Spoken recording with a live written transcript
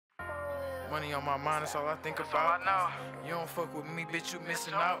Money on my mind, that's all I think about. You don't fuck with me, bitch, you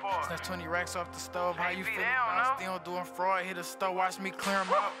missing out. Snatch 20 racks off the stove, how you feeling now? Still doing fraud, hit a store, watch me clear them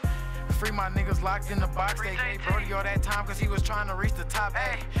out. Free my niggas locked in the box. They gave Brody all that time cause he was trying to reach the top.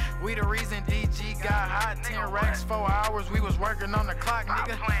 Ay, we the reason DG got hot. 10 racks, 4 hours, we was working on the clock,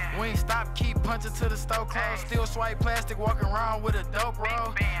 nigga. We ain't stop, keep punching till the stove closed. Still swipe plastic, walking around with a dope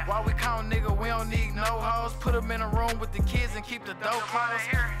roll. While we count, nigga, we don't need no hoes. Put them in a room with the kids and keep the dope closed.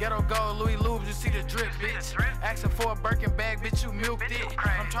 Ghetto gold, Louis Lubes, you see the drip, bitch. Asking for a Birkin bag, bitch, you milked it.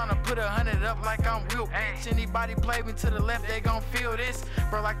 I'm tryna put 100 up like I'm Wilt, bitch. Anybody play me to the left, they gon' feel this.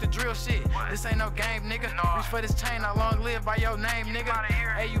 Bro, like the drill shit. This ain't no game, nigga. Reach for this chain, I long live by your name, nigga.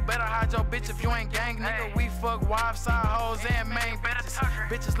 Hey, you better hide your bitch if you ain't gang, nigga. We fuck wives, side hoes, and main bitches.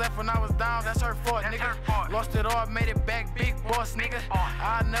 Bitches left when I was down, that's her fault, nigga. Lost it all, made it back, big boss, nigga.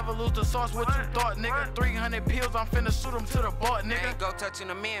 I never lose the sauce, what you thought, nigga. 300 pills, I'm finna shoot them to the butt, nigga. Ain't go touching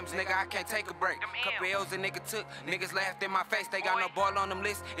the memes, nigga, I can't take a break. Couple L's a nigga took, niggas laughed in my face. They got no ball on them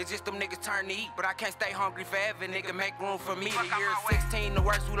lists, it's just them niggas turn to eat. But I can't stay hungry forever, nigga, make room for me. The year 16, the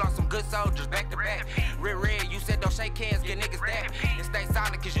worst, we lost some good soldiers back to back. Red, you said don't shake hands, get niggas that. And stay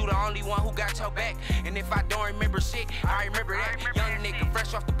silent, cause you the only one who got your back. And if I don't remember shit, I remember that. Young nigga,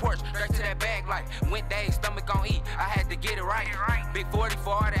 fresh off the porch, straight to that bag like went days, stomach gon' eat, I had to get it right. Big 40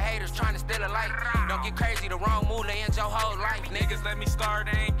 for all the haters trying to steal a life. Don't get crazy, the wrong move, they end your whole life. Niggas let me start,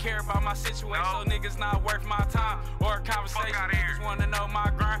 they ain't care about my situation. So niggas not worth my time or a conversation. Niggas wanna know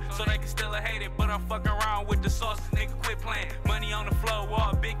my grind, so they can still hate it. But I'm fucking around with the sauce, nigga quit playing. Money on the floor,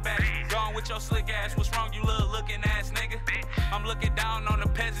 wall, big bag. Gone with your slick ass, what's wrong, you little looking ass nigga? I'm looking down on the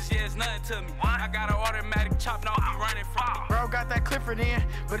peasants, yeah, it's nothing to me. I got an automatic chop, no, you running from me. Bro got that Clifford in,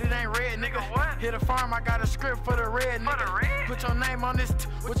 but it ain't red, nigga. Hit a farm, I got a script for the red, nigga. Put your name on this,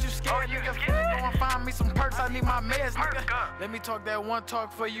 what you scared, nigga? Go and find me some perks, I need my meds, nigga. Let me talk that one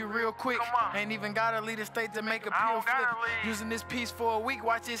talk for you real quick. Ain't even gotta leave the state to make a pill flip. Using this piece for a week,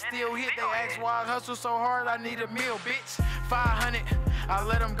 watch it still hit. They ask why I hustle so hard, I need a meal, bitch. 500, I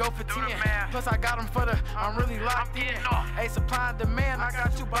let them go for 10. Plus I got them for the, I'm really locked in. Hey, supply and demand, I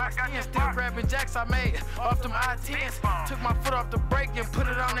got you boxed in. Still grabbing jacks I made off them I-10s. Took my foot off the brake and put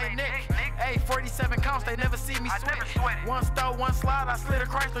it on their neck. Hey, 47 counts, they never see me sweat. One stole, one slide, I slid a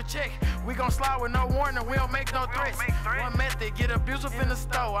Chrysler check. We gon' slide with no warning, we don't make no threats. One method, get abusive in the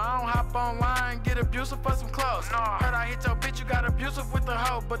store. I don't hop online, get abusive for some clothes. Heard I hit your bitch, you got abusive with the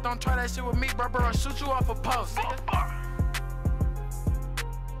hoe. But don't try that shit with me, bro, I'll shoot you off a post.